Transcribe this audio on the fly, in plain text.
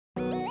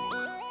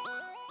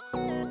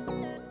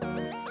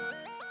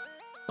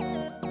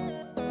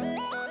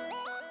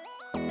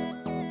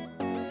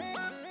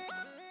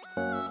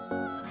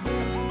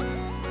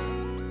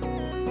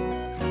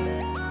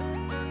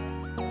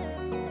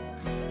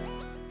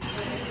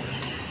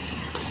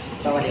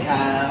สวัสดีครั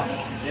บ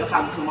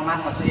Welcome to Mama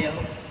Hotel.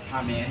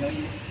 How may I help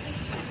you?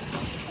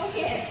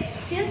 Okay,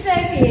 just say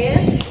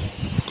please.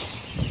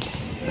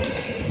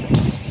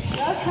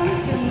 Welcome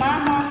to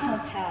Mama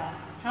Hotel.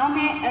 How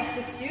may I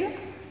assist you?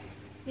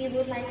 We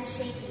would like to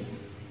check in.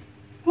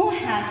 Who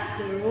has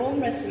the room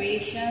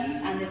reservation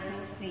and the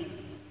booking?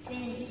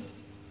 Jenny.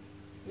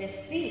 Let's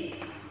see.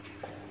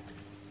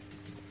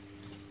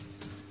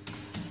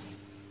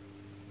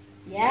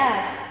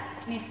 Yes,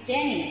 Miss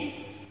Jenny.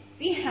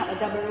 We have a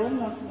double room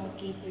no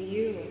smoking for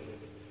you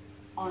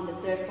on the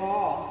third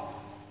floor,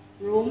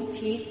 room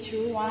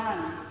T21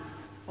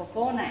 for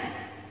 4 nights.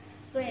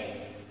 Great.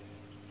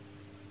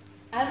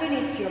 I will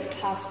need your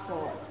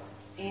passport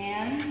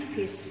and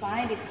please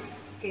sign this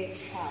guest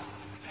card.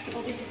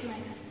 Oh, this is my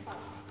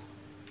passport.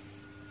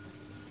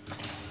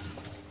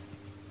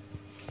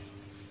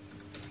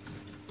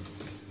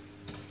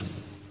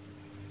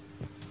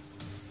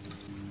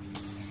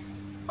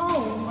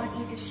 Oh, what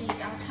is the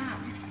check-out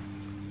time?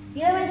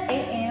 11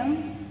 a.m.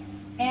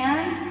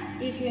 And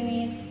if you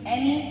need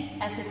any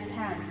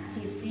assistance,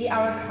 please see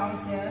our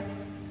counselor,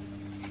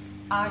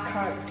 our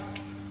card,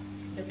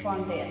 the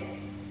front desk.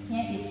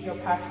 Here is your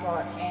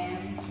passport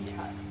and key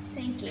card.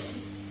 Thank you.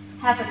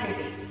 Have a good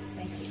day.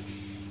 Thank you.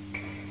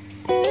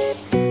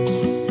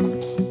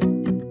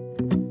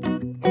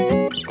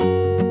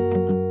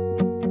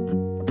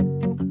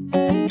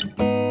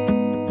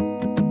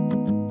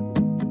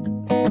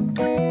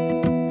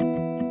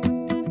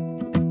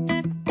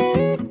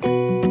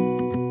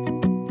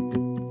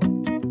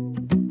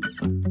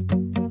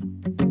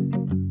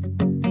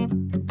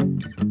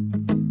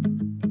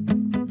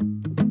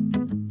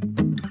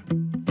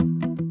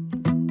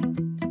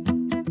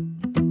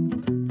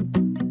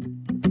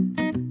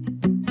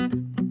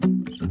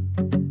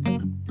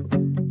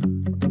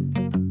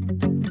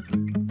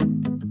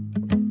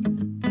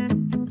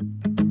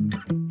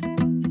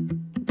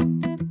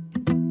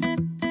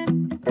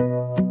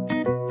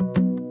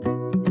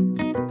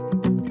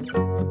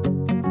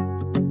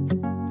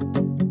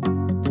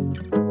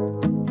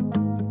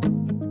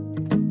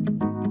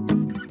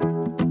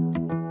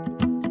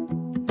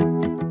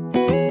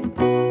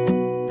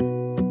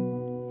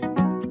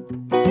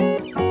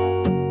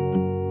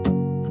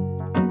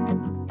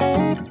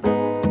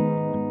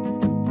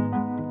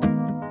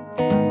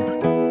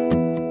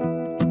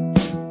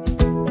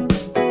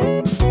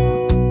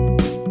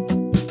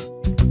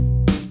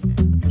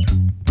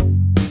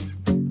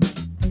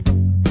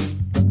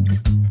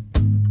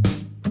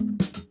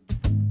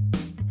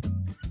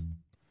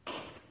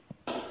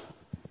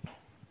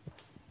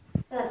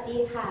 สวัสดี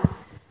ค่ะ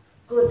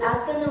Good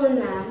afternoon,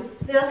 ma'am.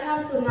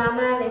 Welcome to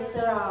Mama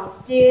Restaurant.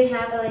 Do you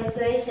have a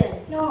reservation?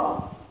 No.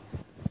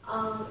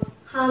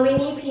 How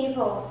many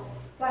people?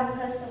 1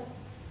 person.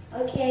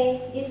 Okay,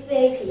 this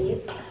way,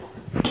 please.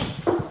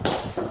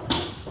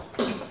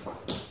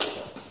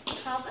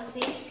 Have a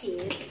seat,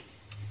 please.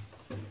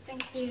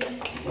 Thank you.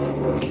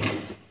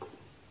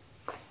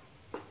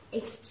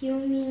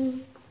 Excuse me.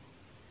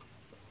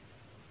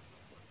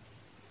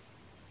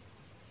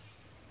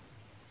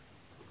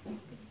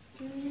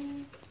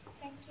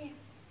 Thank you.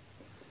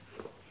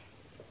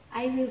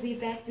 I will be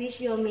back with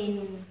your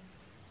menu.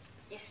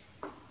 Yes.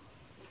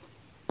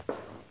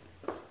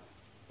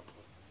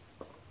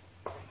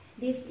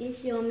 This is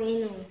your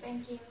menu.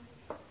 Thank you.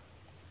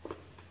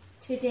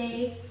 Today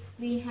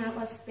we have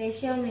a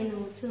special menu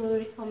to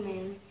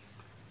recommend.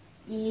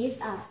 Is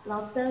a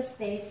lobster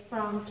steak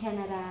from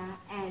Canada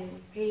and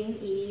drink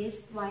is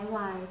white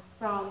wine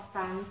from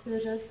France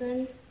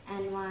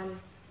 2001.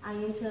 Are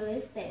you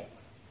interested?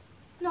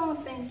 No,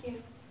 thank you.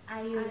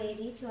 Are you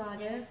ready to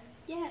order?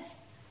 Yes,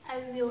 I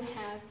will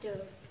have the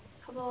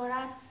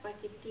carbonara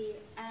spaghetti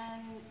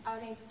and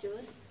orange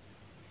juice.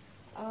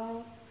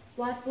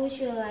 What would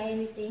you like?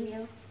 Anything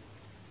else?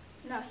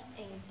 Not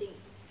anything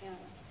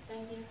else.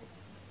 Thank you.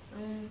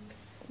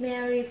 May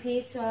I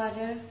repeat to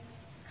order?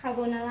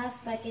 Carbonara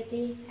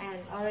spaghetti and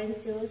orange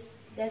juice.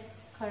 That's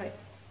correct.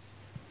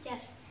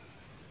 Yes.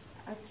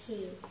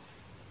 Okay.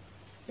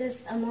 Just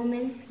a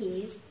moment,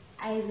 please.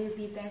 I will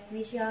be back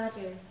with your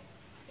order.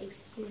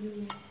 Excuse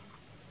me.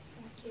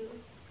 Thank you.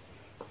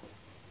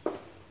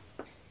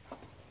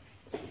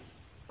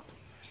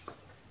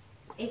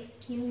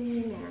 Excuse me,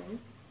 ma'am.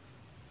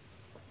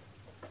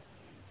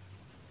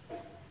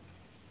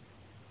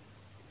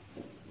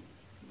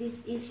 This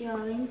is your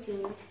orange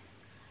juice.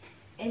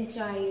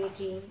 Enjoy your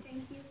drink.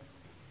 Thank you.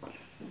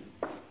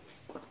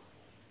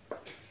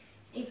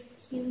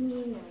 Excuse me,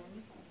 ma'am.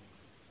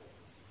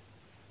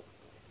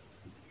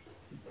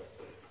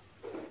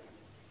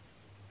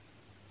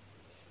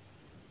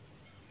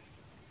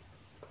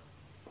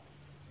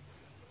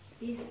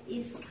 This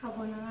is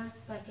carbonara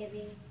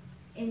spaghetti.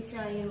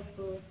 Enjoy your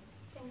food.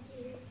 Thank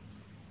you.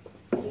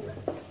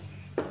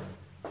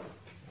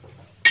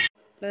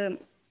 เริ่ม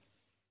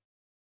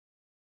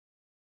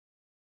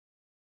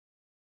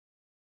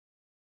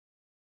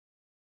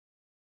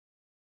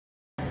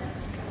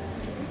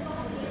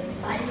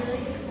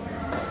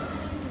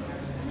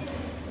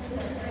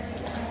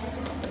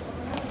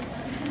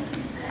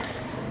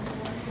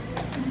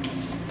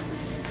Excuse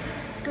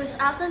Good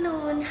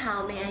afternoon.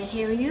 How may I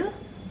help you?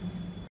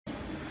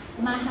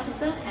 My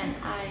husband and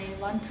I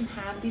want to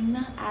have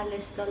dinner at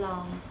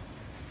restaurant.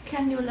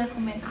 Can you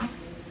recommend us?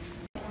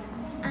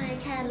 I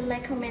can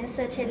recommend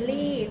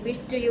certainly.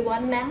 Which do you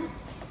want, ma'am?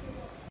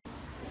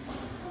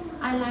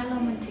 I like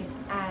romantic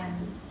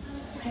and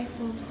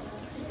playful.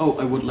 Oh,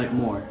 I would like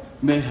more.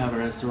 May I have a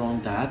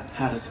restaurant that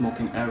had a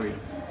smoking area?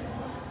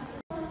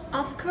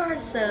 Of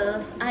course,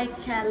 sir. I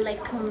can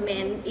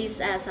recommend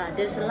it as a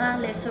dessert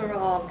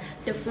restaurant.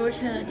 The food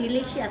are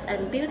delicious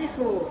and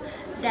beautiful.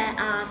 There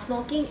are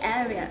smoking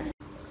area.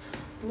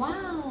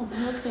 Wow,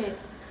 perfect.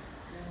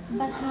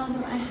 But how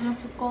do I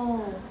have to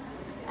go?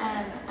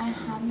 And I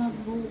have not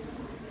booked.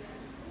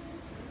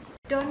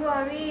 Don't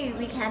worry,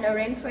 we can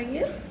arrange for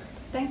you.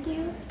 Thank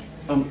you.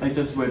 I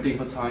just waiting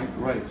for time,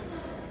 right?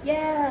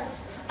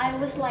 Yes, I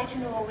would like to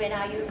know when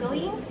are you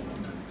going?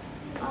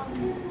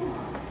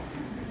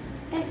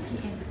 8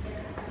 p.m.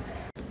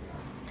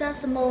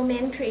 Just a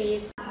moment,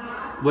 please.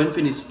 When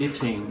finished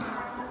eating,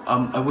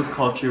 I would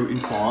call to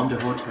inform the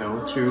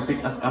hotel to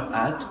pick us up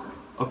at.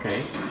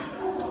 Okay.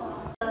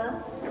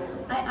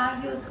 I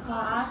ask you to call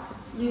us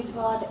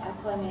before the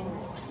appointment.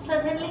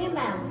 Certainly,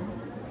 ma'am.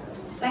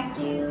 Thank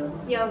you.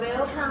 You're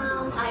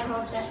welcome. I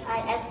hope that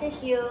I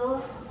assist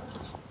you.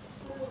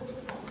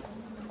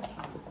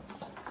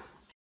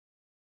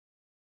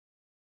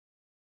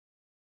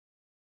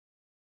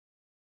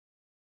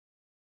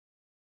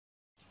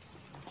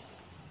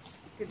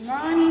 Good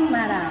morning,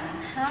 madam.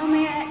 How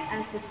may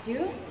I assist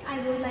you? I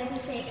would like to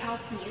check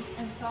out, please.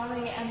 I'm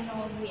sorry I'm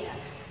not here.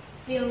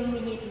 Few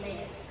minutes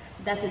late.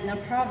 That is no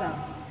problem.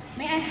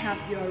 May I have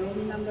your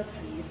room number,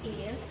 please?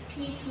 Yes,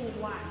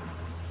 321.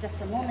 Just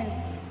a moment,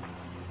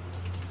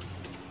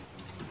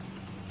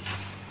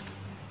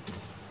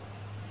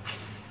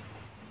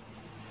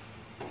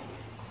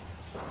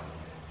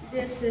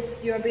 please. This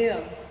is your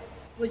bill.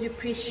 Would you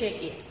please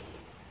check it?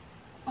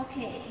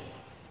 Okay.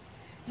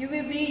 You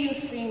will be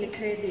using the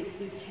credit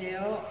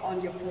detail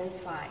on your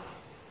profile.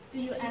 Do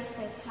you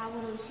accept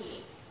travel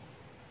receipt?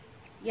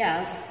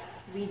 Yes,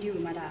 we do,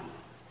 madam.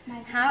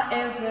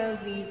 However,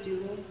 we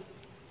do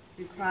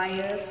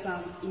require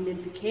some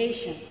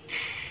identification.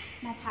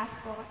 My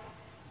passport.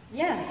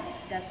 Yes,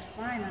 that's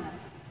fine, madam.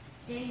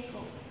 There you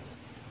go.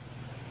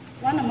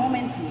 One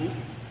moment, please.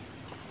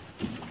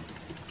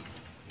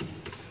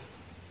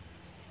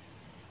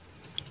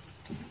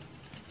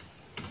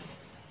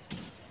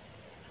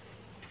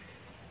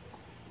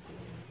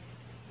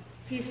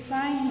 Please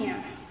sign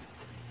here.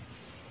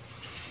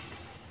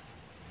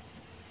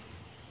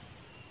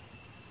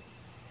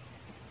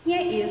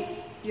 Here is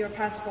your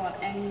passport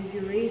and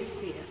your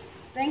receipt.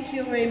 Thank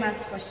you very much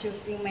for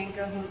choosing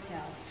Mango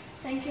Hotel.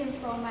 Thank you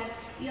so much.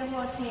 Your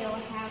hotel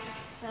has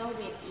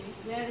service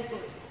is very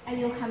good. I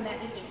will come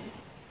back again.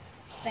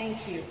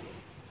 Thank you.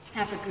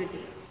 Have a good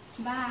day.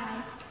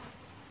 Bye.